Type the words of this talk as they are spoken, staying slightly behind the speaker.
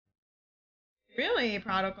Really,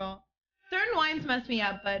 prodigal. Certain wines mess me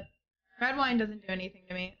up, but red wine doesn't do anything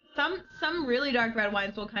to me. Some really dark red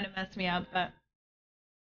wines will kind of mess me up, but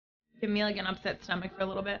give me like an upset stomach for a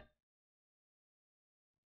little bit.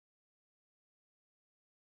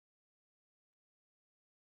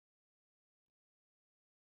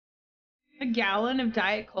 A gallon of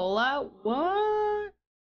Diet Cola? What?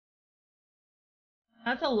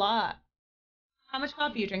 That's a lot. How much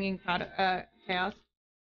coffee are you drinking, Chaos?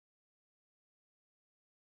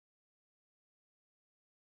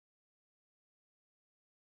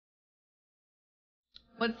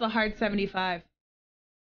 What's the hard 75?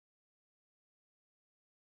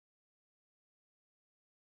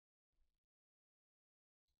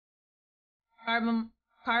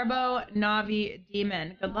 Carbo Navi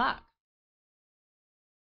Demon. Good luck.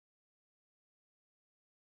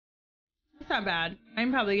 That's not bad.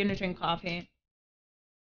 I'm probably gonna drink coffee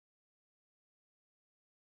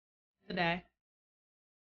today.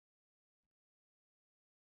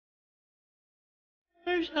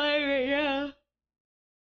 I'm tired right now.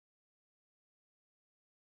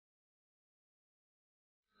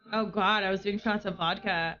 Oh god, I was doing shots of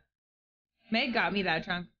vodka. Meg got me that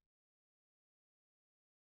drunk.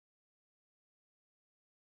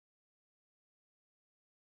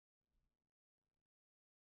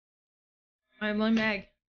 I'm like Meg.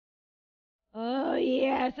 Oh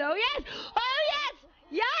yes, oh yes, oh yes,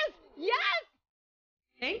 yes, yes!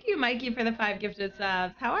 Thank you, Mikey, for the 5 gifted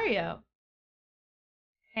subs. How are you?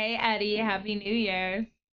 Hey, Eddie, Happy New Year's.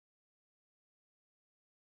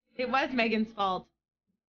 It was Megan's fault.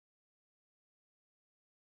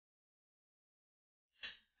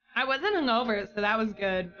 I wasn't hungover, so that was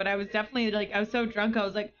good. But I was definitely like, I was so drunk. I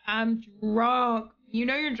was like, I'm drunk. You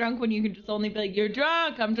know you're drunk when you can just only be like, you're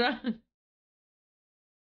drunk. I'm drunk.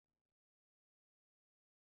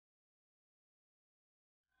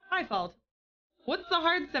 My fault. What's the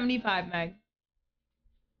hard 75, Meg?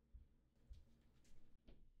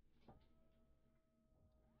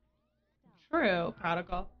 True,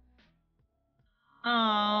 prodigal.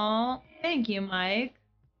 Oh, thank you, Mike.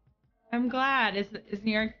 I'm glad. Is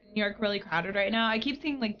New York really crowded right now? I keep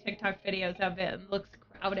seeing like TikTok videos of it and it looks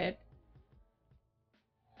crowded.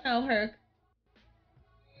 Oh, Herc.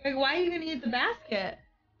 Like, why are you gonna eat the basket?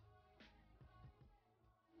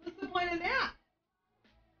 What's the point of that?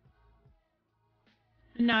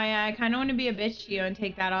 No, yeah, I kind of want to be a bitch to you and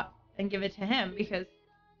take that off and give it to him because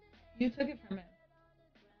you took it from him.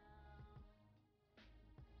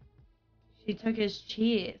 She took his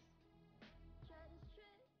cheese.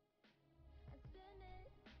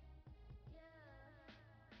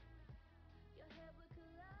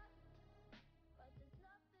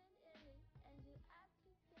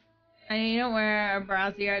 I know you don't wear a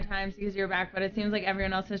brassiere at times because you're back, but it seems like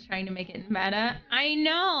everyone else is trying to make it meta. I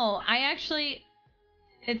know.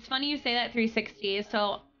 It's funny you say that 360.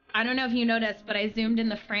 So I don't know if you noticed, but I zoomed in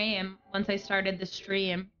the frame once I started the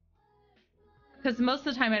stream. Because most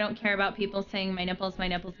of the time I don't care about people saying my nipples, my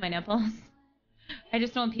nipples, my nipples. I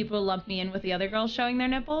just don't want people to lump me in with the other girls showing their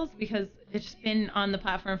nipples because it's just been on the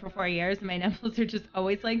platform for 4 years and my nipples are just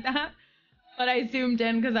always like that. But I zoomed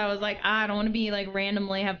in because I was like, I don't want to be like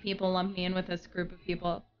randomly have people lump me in with this group of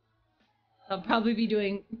people. So I'll probably be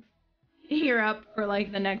doing ear up for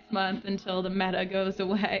like the next month until the meta goes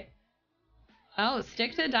away. Oh,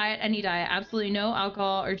 stick to diet, any diet. Absolutely no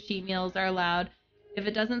alcohol or cheat meals are allowed. If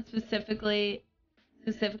it doesn't specifically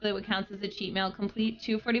what counts as a cheat meal, complete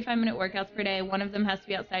 2 45-minute workouts per day. One of them has to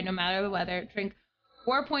be outside no matter the weather. Drink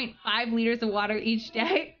 4.5 liters of water each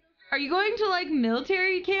day. Are you going to like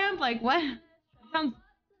military camp? Like what? That sounds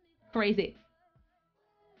crazy.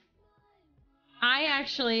 I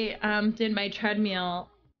actually did my treadmill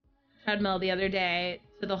the other day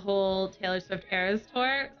to the whole Taylor Swift Eras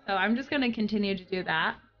tour. So I'm just going to continue to do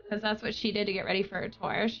that because that's what she did to get ready for her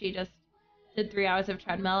tour. She just did 3 hours of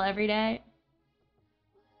treadmill every day.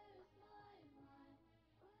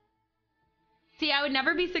 See, I would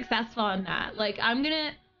never be successful in that. Like I'm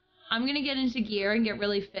gonna get into gear and get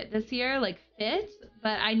really fit this year, like fit,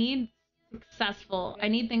 but I need successful. I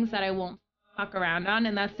need things that I won't fuck around on,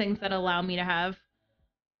 and that's things that allow me to have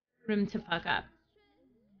room to fuck up.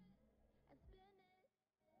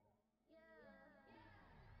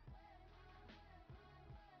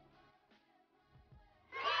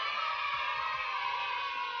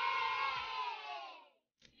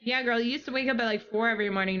 Yeah, girl, you used to wake up at like 4 every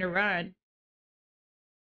morning to run.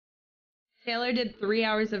 Taylor did 3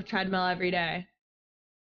 hours of treadmill every day.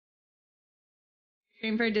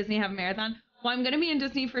 Dream for a Disney have a marathon. Well, I'm gonna be in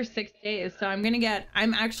Disney for 6 days, so I'm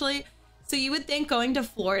actually So you would think going to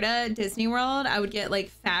Florida, Disney World, I would get like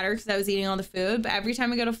fatter because I was eating all the food. But every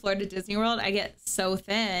time I go to Florida, Disney World, I get so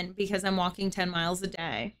thin because I'm walking 10 miles a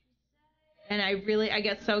day. And I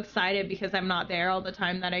get so excited because I'm not there all the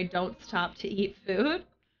time that I don't stop to eat food.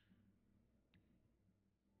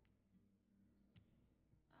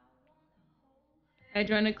 I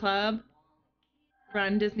joined a club,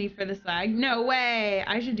 run Disney for the swag. No way.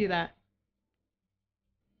 I should do that.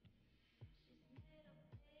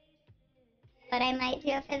 But I might do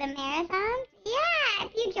it for the marathons. Yeah,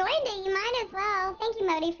 if you joined it, you might as well. Thank you,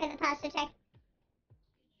 Modi, for the pasta check.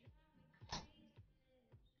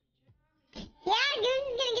 Yeah, Goose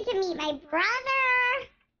is gonna get to meet my brother.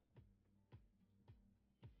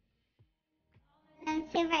 I'm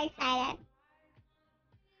super excited.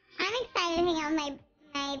 I'm excited to hang out with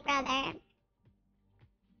my brother.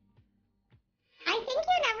 I think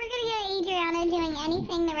you're never gonna get Adriana doing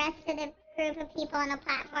anything the rest of the group of people on the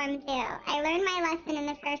platform do. I learned my lesson in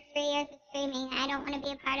the first 3 years of streaming. I don't want to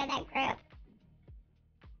be a part of that group.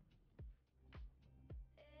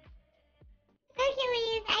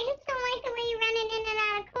 Hercules, I just don't like the way you're running in and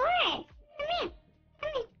out of court. Come here.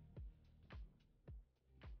 Come here.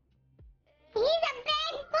 He's a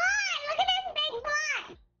big boy. Look at this big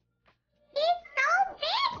boy. He's so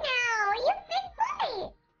big now. He's big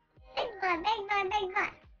boy. Big boy, big boy, big boy.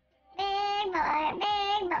 Big boy,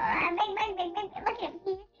 big boy, big boy, big, big, big. Look at him.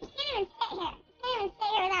 He can't even sit here. He can't even sit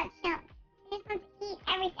here without chilling. He just wants to eat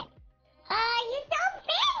everything. Oh, you're so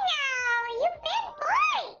big now. You big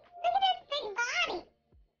boy. Look at this big body.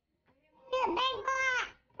 You're a big boy.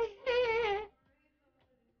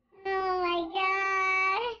 Oh my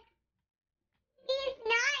god. He's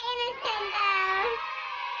not innocent though.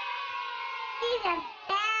 He's a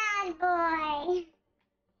bad boy.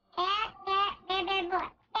 Bad boy. Bad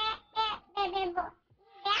boy.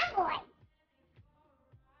 Bad boy.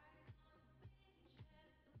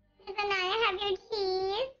 Does Anaya have your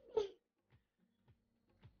keys?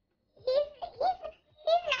 He's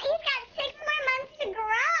got 6 more months to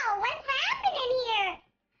grow. What's happening here?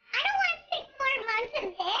 I don't want 6 more months of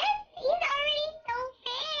this. He's already so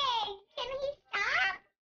big. Can he stop?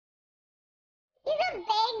 He's a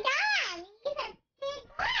big dog. He's a big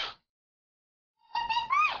boy. He's a big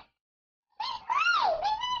boy. Big boy. Big boy.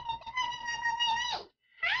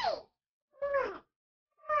 Hi. Look.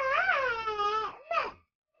 Look.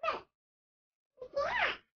 Look.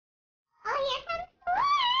 Yeah. Oh, here comes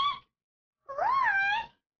Ford. Ford.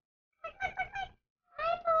 Look.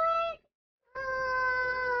 Hi, Ford. Oh,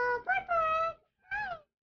 Ford. Hi.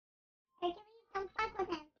 Hercules, don't fuck with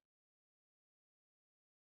him.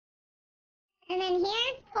 And then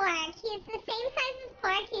here's Pork. He's the same size as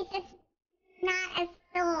Pork. He's just not as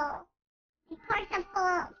full. Pork's a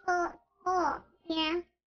full, you know?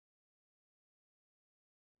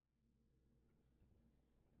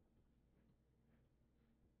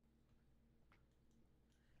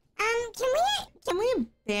 Can we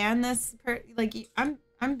ban this? I'm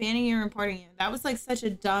banning you and reporting you. That was like such a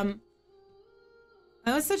dumb.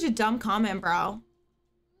 That was such a dumb comment, bro.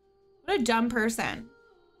 What a dumb person.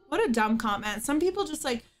 What a dumb comment. Some people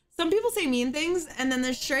say mean things and then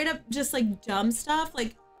there's straight up just like dumb stuff.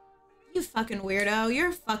 Like, you fucking weirdo. You're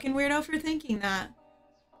a fucking weirdo for thinking that.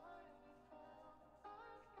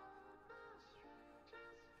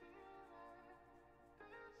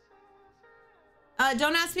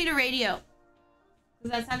 Don't ask me to radio.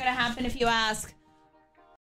 Because that's not going to happen if you ask.